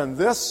 God, I've done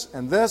this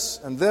and this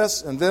and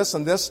this and this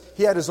and this.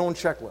 He had his own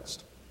checklist.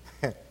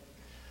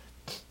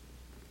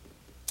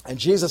 And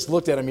Jesus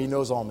looked at him. He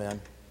knows all men.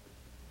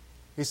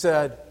 He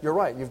said, you're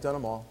right. You've done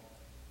them all.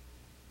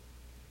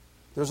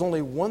 There's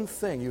only one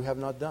thing you have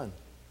not done.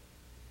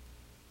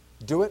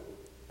 Do it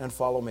and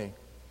follow me.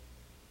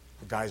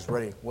 The guy's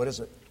ready. What is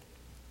it?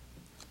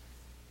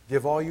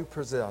 Give all you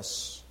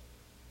possess.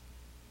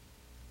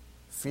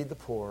 Feed the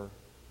poor.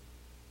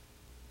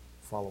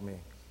 Follow me.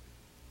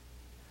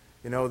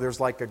 You know, there's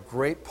like a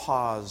great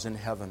pause in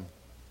heaven.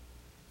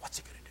 What's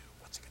he going to do?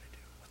 What's he going to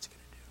do? What's he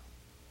going to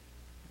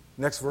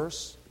do? Next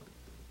verse.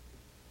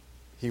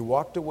 He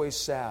walked away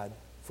sad,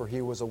 for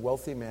he was a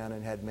wealthy man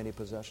and had many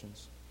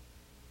possessions.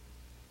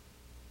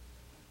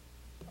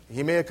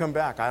 He may have come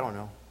back. I don't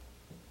know.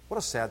 What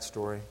a sad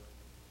story.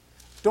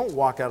 Don't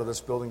walk out of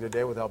this building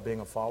today without being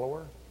a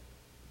follower.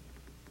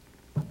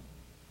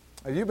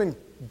 Have you been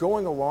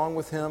going along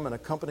with him and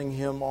accompanying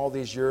him all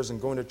these years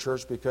and going to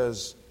church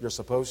because you're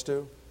supposed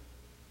to?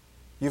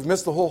 You've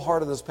missed the whole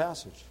heart of this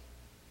passage.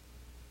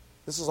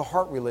 This is a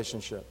heart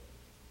relationship.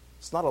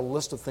 It's not a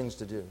list of things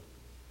to do.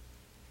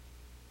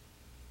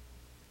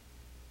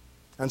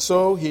 And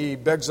so he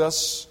begs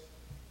us.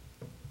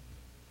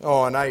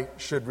 Oh, and I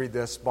should read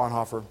this,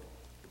 Bonhoeffer.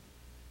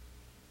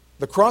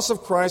 The cross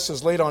of Christ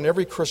is laid on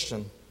every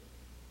Christian.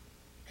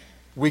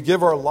 We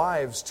give our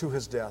lives to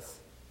his death.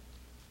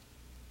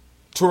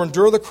 To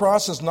endure the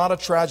cross is not a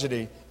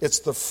tragedy. It's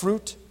the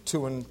fruit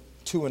to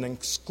an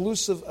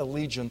exclusive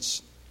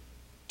allegiance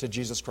to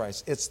Jesus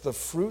Christ. It's the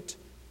fruit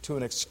to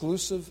an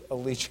exclusive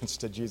allegiance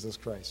to Jesus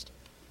Christ.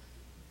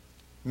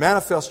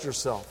 Manifest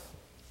yourself.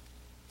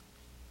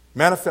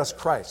 Manifest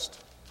Christ.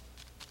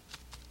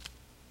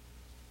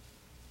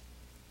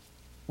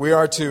 We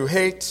are to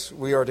hate,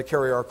 we are to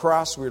carry our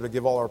cross, we are to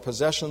give all our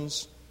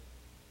possessions.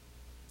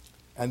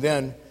 And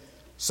then,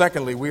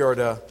 secondly,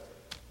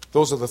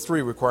 those are the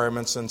three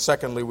requirements, and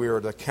secondly, we are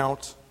to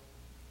count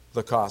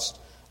the cost.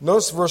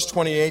 Notice verse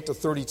 28 to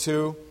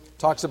 32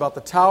 talks about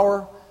the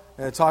tower,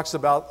 and it talks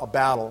about a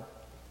battle.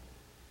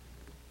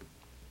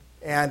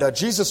 And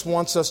Jesus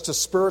wants us to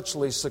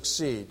spiritually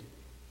succeed.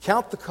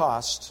 Count the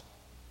cost.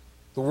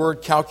 The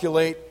word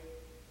calculate,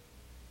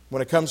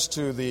 when it comes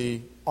to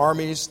the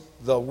armies,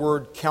 the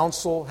word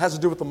counsel has to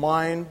do with the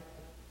mind.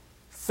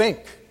 Think.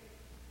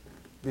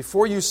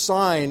 Before you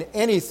sign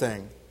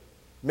anything,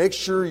 make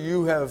sure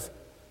you have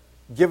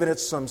given it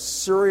some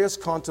serious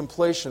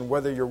contemplation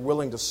whether you're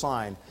willing to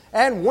sign.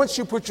 And once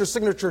you put your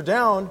signature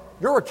down,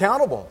 you're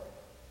accountable.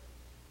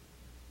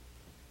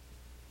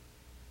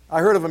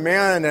 I heard of a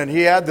man, and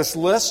he had this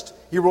list.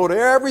 He wrote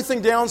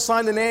everything down,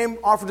 signed the name,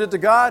 offered it to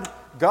God.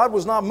 God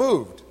was not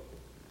moved.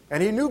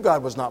 And he knew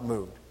God was not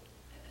moved.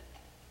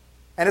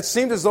 And it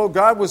seemed as though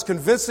God was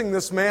convincing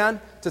this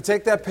man to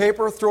take that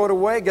paper, throw it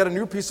away, get a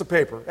new piece of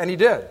paper. And he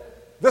did.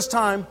 This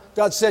time,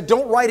 God said,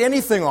 don't write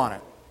anything on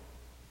it,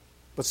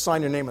 but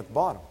sign your name at the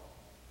bottom.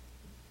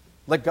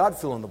 Let God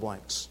fill in the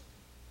blanks.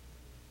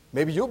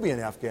 Maybe you'll be in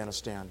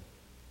Afghanistan,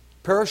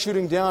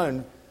 parachuting down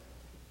and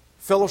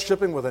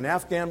fellowshipping with an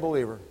Afghan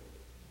believer.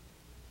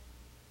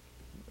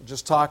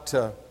 Just talked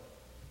to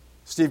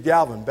Steve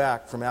Galvin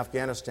back from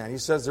Afghanistan. He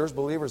says there's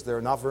believers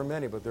there. Not very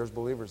many, but there's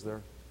believers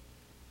there.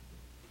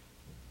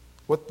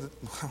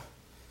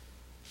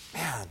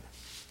 Man.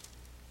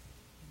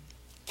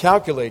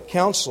 Calculate,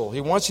 counsel.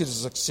 He wants you to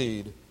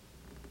succeed.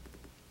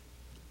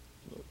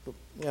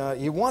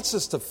 He wants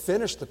us to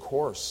finish the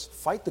course,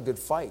 fight the good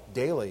fight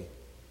daily.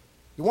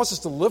 He wants us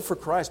to live for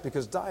Christ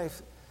because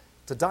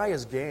to die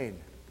is gain.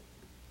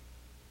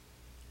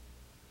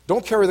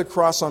 Don't carry the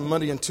cross on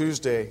Monday and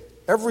Tuesday,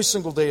 every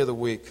single day of the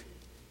week.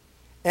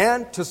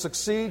 And to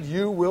succeed,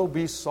 you will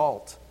be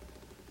salt.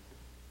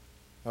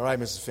 All right,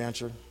 Mrs.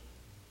 Fancher.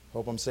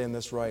 Hope I'm saying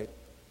this right.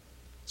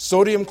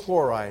 Sodium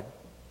chloride.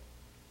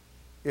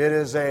 It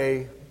is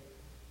a...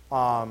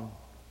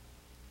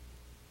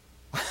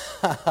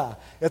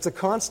 it's a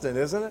constant,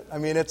 isn't it? I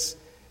mean,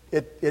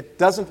 it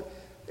doesn't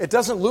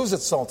lose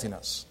its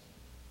saltiness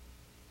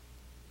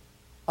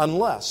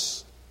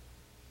unless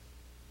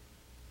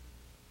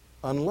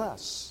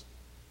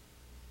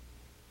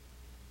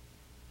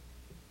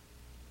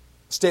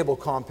stable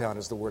compound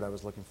is the word I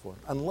was looking for.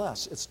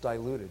 Unless it's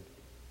diluted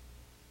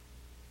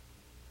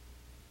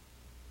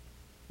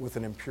with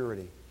an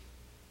impurity.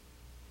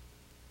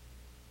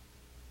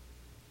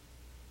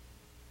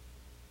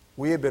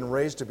 We have been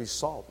raised to be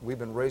salt. We've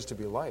been raised to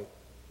be light.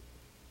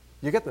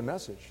 You get the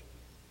message.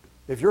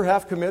 If you're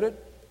half committed,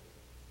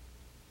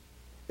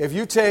 if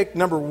you take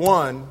number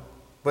 1,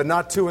 but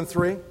not 2 and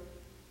 3,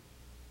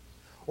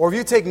 or if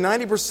you take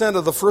 90%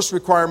 of the first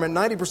requirement,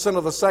 90%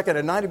 of the second,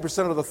 and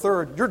 90% of the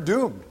third, you're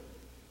doomed.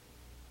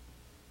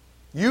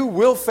 You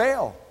will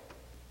fail.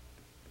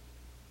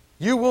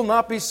 You will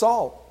not be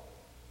salt.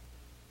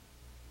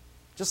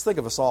 Just think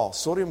of us all,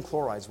 sodium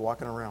chlorides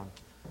walking around.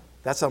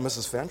 That's how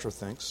Mrs. Fancher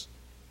thinks.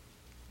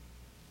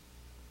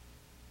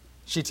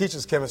 She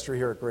teaches chemistry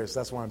here at Grace.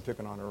 That's why I'm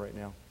picking on her right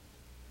now.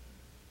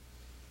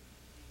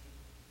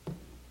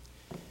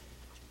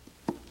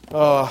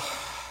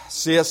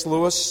 C.S.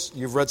 Lewis,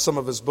 you've read some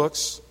of his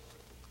books.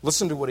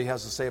 Listen to what he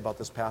has to say about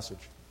this passage.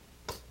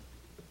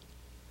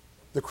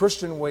 The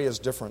Christian way is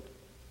different.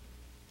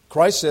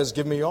 Christ says,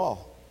 give me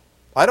all.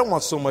 I don't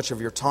want so much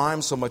of your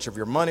time, so much of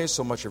your money,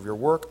 so much of your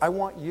work. I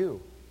want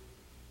you.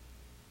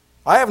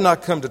 I have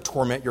not come to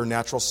torment your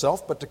natural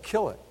self, but to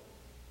kill it.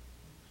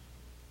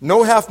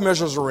 No half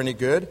measures are any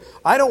good.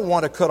 I don't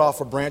want to cut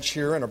off a branch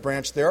here and a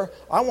branch there.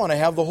 I want to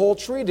have the whole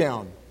tree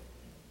down.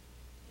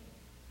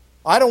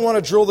 I don't want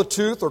to drill the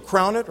tooth or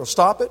crown it or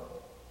stop it.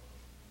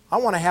 I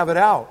want to have it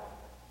out.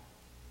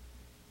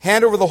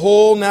 Hand over the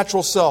whole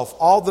natural self,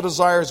 all the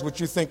desires which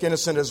you think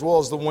innocent as well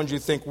as the ones you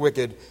think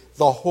wicked,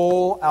 the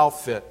whole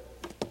outfit.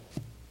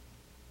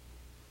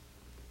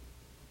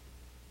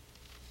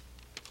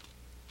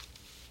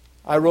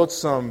 I wrote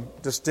some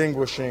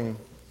distinguishing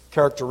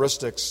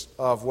characteristics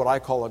of what I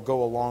call a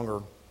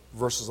go-alonger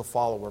versus a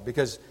follower,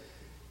 because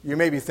you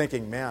may be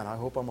thinking, man, I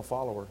hope I'm a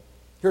follower.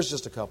 Here's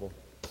just a couple.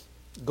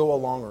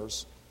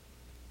 Go-alongers.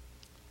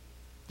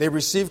 They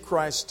receive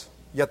Christ,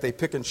 yet they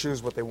pick and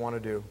choose what they want to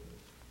do.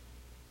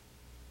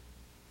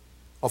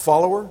 A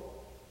follower,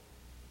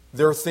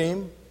 their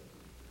theme,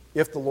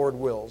 if the Lord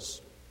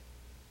wills.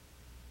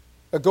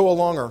 A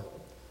go-alonger,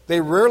 they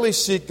rarely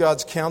seek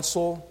God's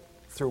counsel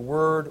through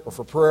word or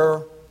for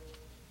prayer.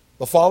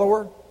 The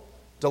follower,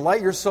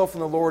 delight yourself in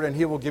the Lord and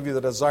He will give you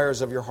the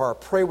desires of your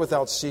heart. Pray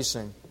without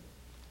ceasing.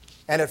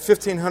 And at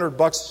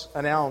 $1,500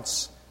 an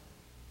ounce,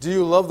 do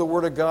you love the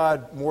Word of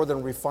God more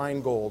than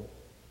refined gold?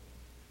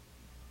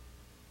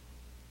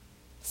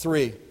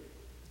 3,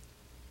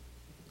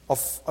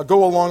 a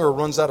go-alonger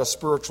runs out of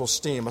spiritual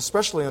steam,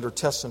 especially under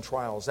tests and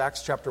trials.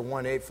 Acts chapter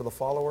 1:8 for the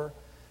follower.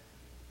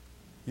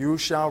 You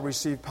shall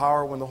receive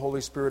power when the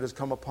Holy Spirit has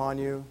come upon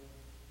you.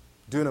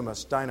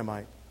 Dunamis,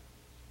 dynamite.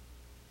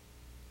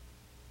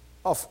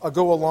 A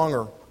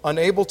go-alonger,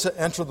 unable to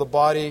enter the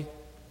body,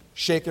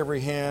 shake every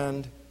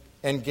hand,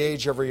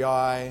 engage every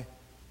eye,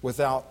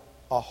 without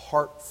a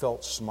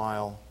heartfelt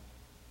smile.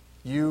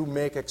 You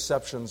make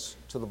exceptions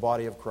to the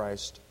body of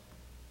Christ.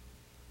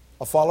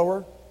 A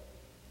follower,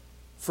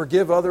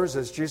 forgive others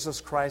as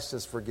Jesus Christ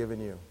has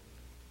forgiven you.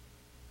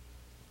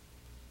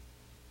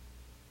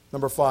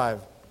 Number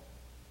 5,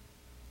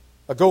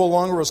 a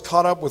go-alonger is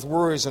caught up with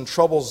worries and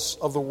troubles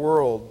of the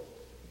world.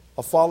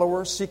 A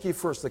follower, seek ye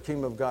first the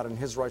kingdom of God and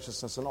His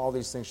righteousness, and all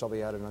these things shall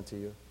be added unto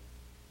you.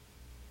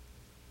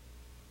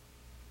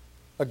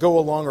 A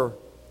go-alonger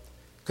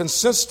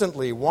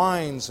consistently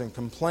whines and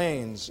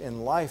complains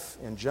in life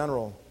in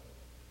general.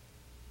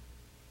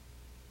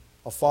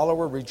 A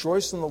follower,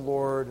 rejoice in the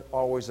Lord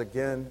always.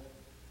 Again,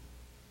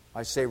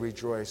 I say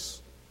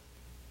rejoice.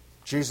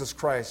 Jesus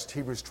Christ,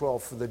 Hebrews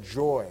 12, for the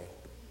joy,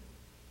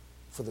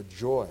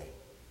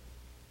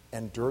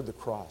 endured the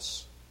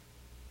cross.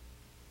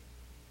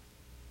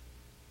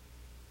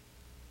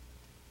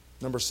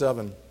 Number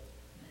 7,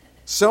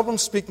 seldom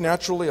speak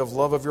naturally of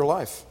love of your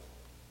life.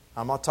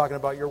 I'm not talking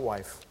about your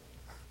wife.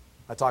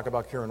 I talk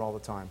about Karen all the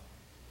time.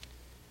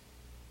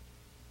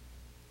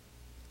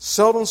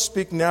 Seldom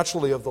speak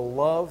naturally of the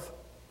love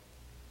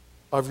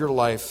of your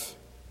life.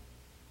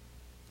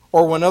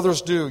 Or when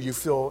others do, you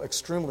feel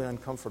extremely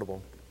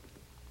uncomfortable.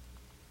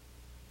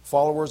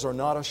 Followers are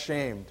not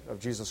ashamed of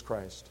Jesus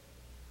Christ.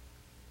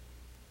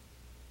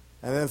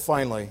 And then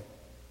finally,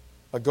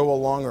 a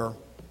go-alonger,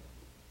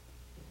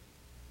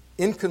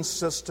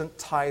 inconsistent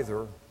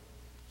tither.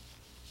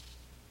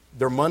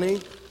 Their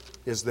money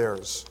is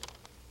theirs.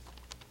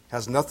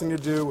 Has nothing to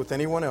do with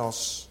anyone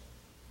else.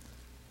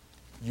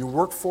 You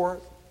worked for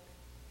it.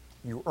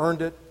 You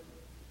earned it.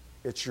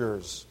 It's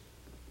yours.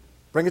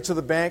 Bring it to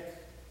the bank.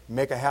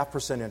 Make a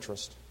 0.5%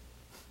 interest.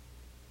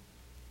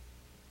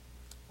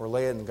 or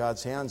lay it in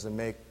God's hands and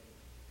make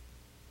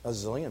a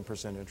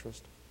zillion%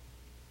 interest.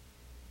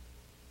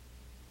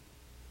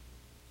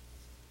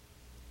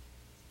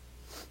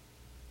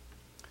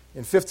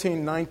 In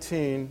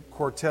 1519,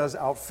 Cortez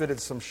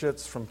outfitted some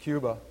ships from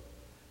Cuba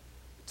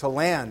to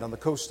land on the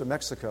coast of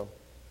Mexico.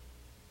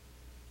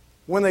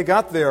 When they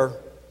got there,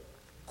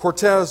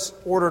 Cortez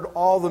ordered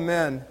all the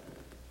men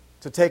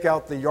to take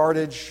out the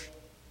yardage,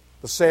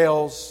 the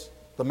sails,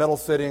 the metal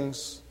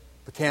fittings,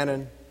 the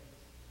cannon,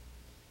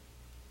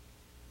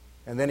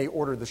 and then he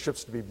ordered the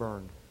ships to be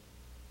burned.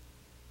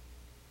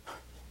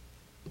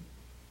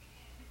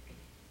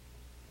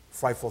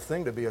 Frightful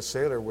thing to be a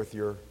sailor with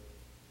your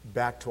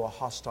back to a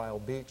hostile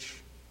beach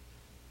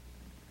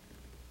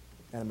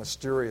and a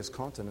mysterious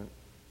continent.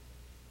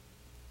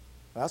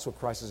 That's what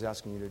Christ is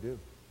asking you to do.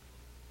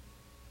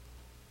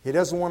 He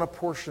doesn't want a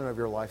portion of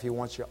your life. He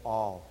wants you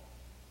all.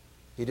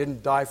 He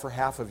didn't die for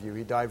half of you.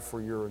 He died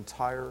for your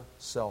entire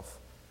self.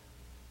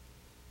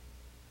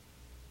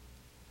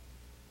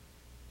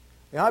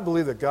 And I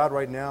believe that God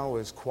right now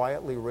is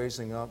quietly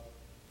raising up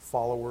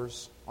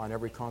followers on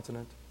every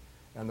continent,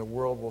 and the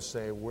world will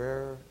say,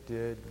 where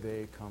did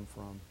they come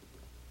from?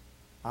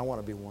 I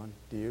want to be one.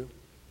 Do you?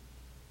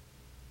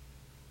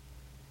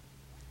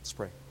 Let's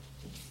pray.